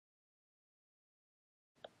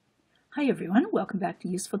Hi everyone, welcome back to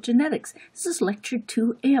Useful Genetics. This is Lecture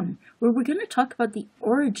 2M, where we're going to talk about the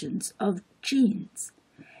origins of genes.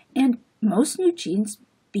 And most new genes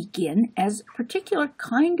begin as a particular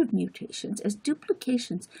kind of mutations, as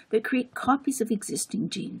duplications that create copies of existing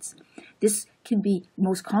genes. This can be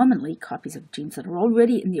most commonly copies of genes that are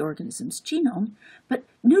already in the organism's genome, but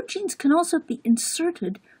new genes can also be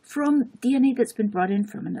inserted from DNA that's been brought in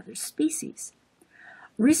from another species.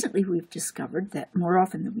 Recently, we've discovered that more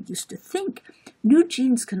often than we used to think, new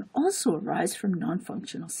genes can also arise from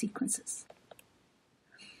non-functional sequences.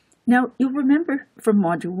 Now, you'll remember from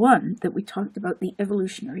Module 1 that we talked about the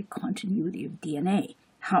evolutionary continuity of DNA,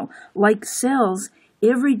 how, like cells,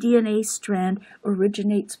 every DNA strand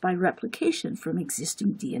originates by replication from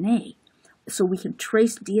existing DNA. So we can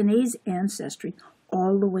trace DNA's ancestry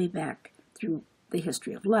all the way back through the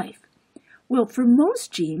history of life. Well, for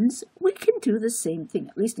most genes, we can do the same thing,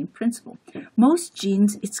 at least in principle. Most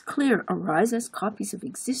genes, it's clear, arise as copies of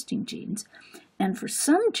existing genes, and for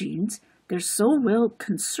some genes, they're so well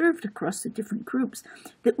conserved across the different groups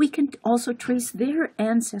that we can also trace their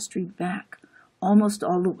ancestry back, almost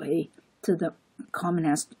all the way to the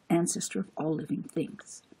common ancestor of all living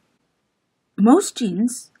things. Most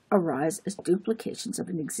genes arise as duplications of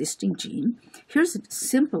an existing gene. Here's a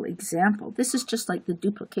simple example. This is just like the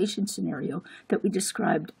duplication scenario that we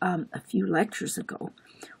described a few lectures ago,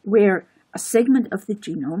 where a segment of the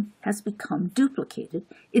genome has become duplicated,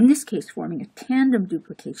 in this case forming a tandem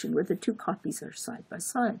duplication where the two copies are side by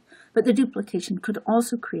side. But the duplication could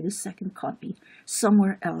also create a second copy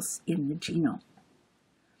somewhere else in the genome.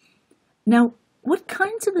 Now, what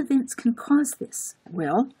kinds of events can cause this?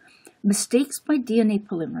 Well, mistakes by DNA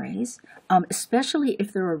polymerase, especially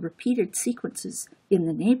if there are repeated sequences in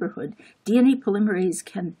the neighborhood, DNA polymerase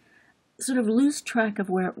can sort of lose track of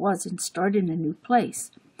where it was and start in a new place.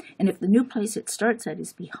 And if the new place it starts at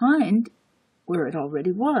is behind where it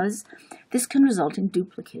already was, this can result in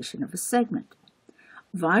duplication of a segment.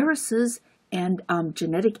 Viruses and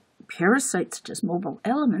genetic parasites, such as mobile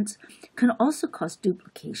elements, can also cause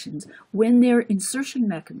duplications when their insertion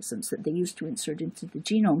mechanisms that they use to insert into the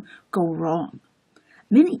genome go wrong.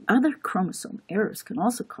 Many other chromosome errors can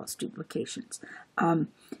also cause duplications,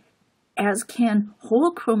 as can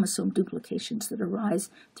whole chromosome duplications that arise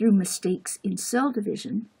through mistakes in cell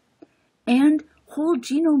division, and whole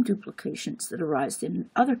genome duplications that arise in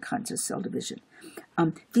other kinds of cell division.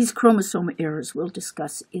 These chromosome errors we'll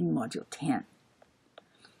discuss in Module 10.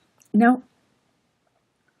 Now,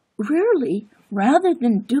 rarely, rather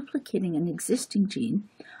than duplicating an existing gene,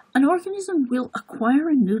 an organism will acquire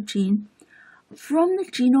a new gene from the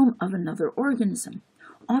genome of another organism.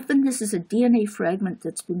 Often this is a DNA fragment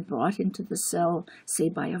that's been brought into the cell, say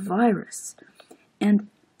by a virus. And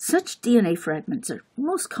such DNA fragments are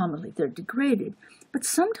most commonly they're degraded, but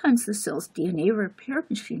sometimes the cell's DNA repair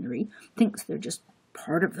machinery thinks they're just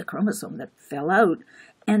part of the chromosome that fell out,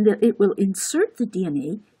 and that it will insert the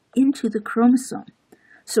DNA into the chromosome.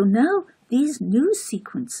 So now these new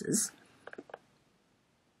sequences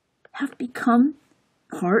have become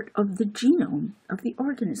part of the genome of the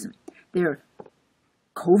organism. They're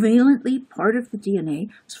covalently part of the DNA.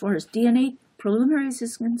 As far as DNA polymerase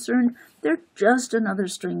is concerned, they're just another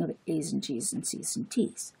string of A's and G's and C's and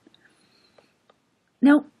T's.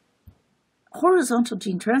 Now, horizontal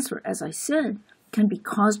gene transfer, as I said, can be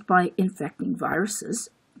caused by infecting viruses,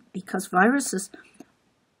 because viruses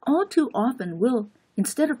all too often will,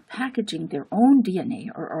 instead of packaging their own DNA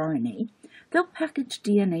or RNA, they'll package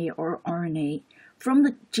DNA or RNA from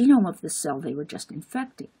the genome of the cell they were just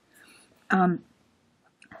infecting.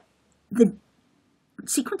 The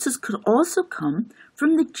sequences could also come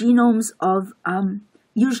from the genomes of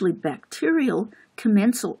usually bacterial,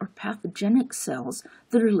 commensal, or pathogenic cells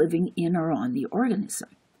that are living in or on the organism.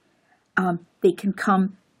 They can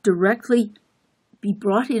come directly, be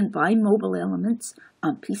brought in by mobile elements.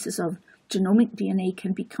 Pieces of genomic DNA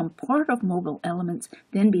can become part of mobile elements,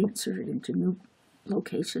 then be inserted into new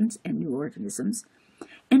locations and new organisms.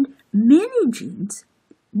 And many genes,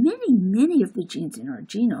 many of the genes in our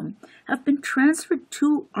genome have been transferred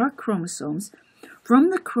to our chromosomes from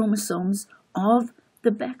the chromosomes of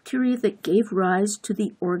the bacteria that gave rise to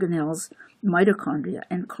the organelles, mitochondria,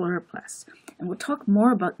 and chloroplasts. And we'll talk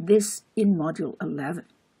more about this in Module 11.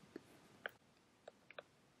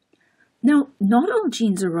 Now, not all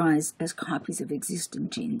genes arise as copies of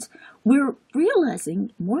existing genes. We're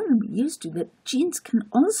realizing more than we used to that genes can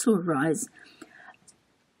also arise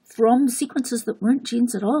from sequences that weren't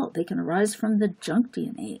genes at all. They can arise from the junk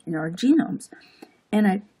DNA in our genomes. And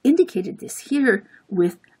I indicated this here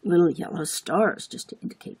with little yellow stars just to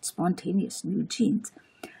indicate spontaneous new genes.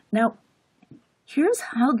 Now, here's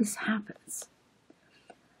how this happens.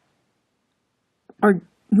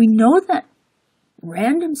 We know that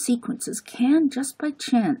random sequences can, just by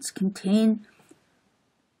chance, contain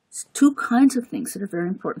two kinds of things that are very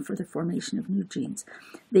important for the formation of new genes.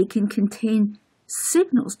 They can contain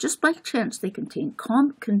signals, just by chance. They contain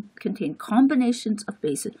combinations of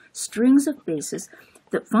bases, strings of bases,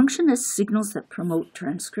 that function as signals that promote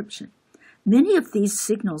transcription. Many of these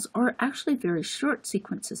signals are actually very short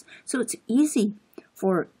sequences, so it's easy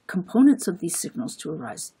for components of these signals to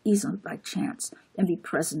arise easily by chance and be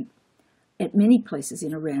present at many places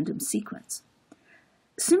in a random sequence.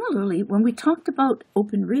 Similarly, when we talked about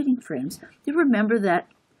open reading frames, you remember that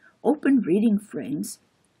open reading frames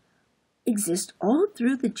exist all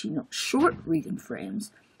through the genome. Short reading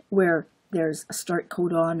frames, where there's a start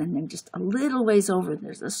codon and then just a little ways over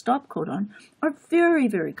there's a stop codon, are very,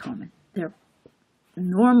 very common. They're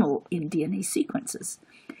normal in DNA sequences.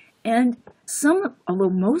 And although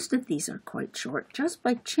most of these are quite short, just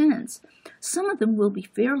by chance, some of them will be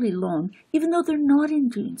fairly long, even though they're not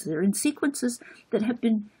in genes. They're in sequences that have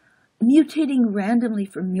been mutating randomly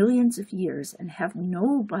for millions of years and have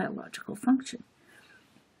no biological function.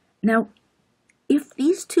 Now, if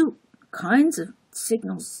these two kinds of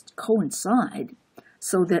signals coincide,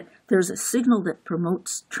 so that there's a signal that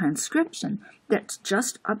promotes transcription that's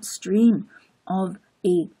just upstream of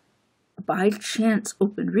a by chance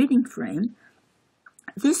open reading frame,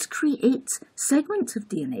 this creates segments of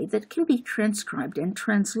DNA that can be transcribed and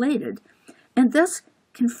translated, and thus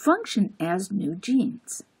can function as new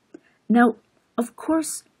genes. Now, of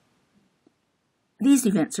course, these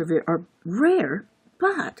events are rare,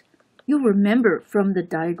 but you'll remember from the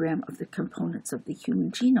diagram of the components of the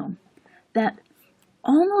human genome that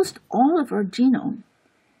almost all of our genome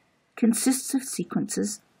consists of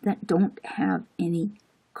sequences that don't have any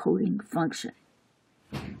coding function.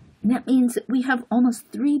 And that means that we have almost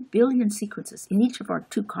 3 billion sequences in each of our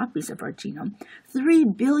 2 copies of our genome, 3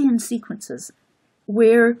 billion sequences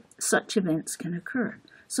where such events can occur.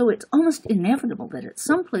 So it's almost inevitable that at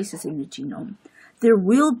some places in the genome, there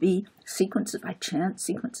will be sequences by chance,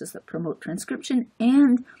 sequences that promote transcription,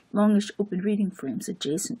 and longish open reading frames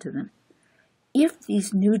adjacent to them. If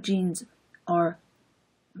these new genes are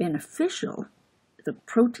beneficial, the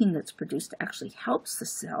protein that's produced actually helps the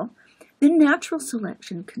cell, then natural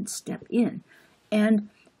selection can step in and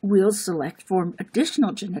will select for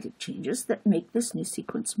additional genetic changes that make this new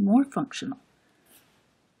sequence more functional.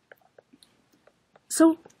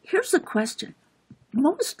 So here's a question.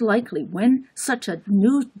 Most likely, when such a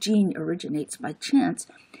new gene originates by chance,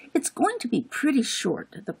 it's going to be pretty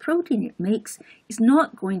short. The protein it makes is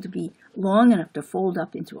not going to be long enough to fold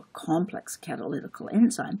up into a complex catalytical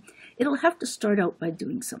enzyme. It'll have to start out by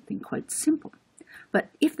doing something quite simple. But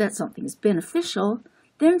if that something is beneficial,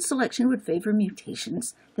 then selection would favor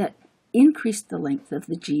mutations that increased the length of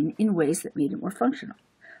the gene in ways that made it more functional.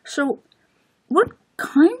 So what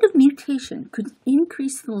kind of mutation could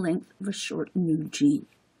increase the length of a short new gene?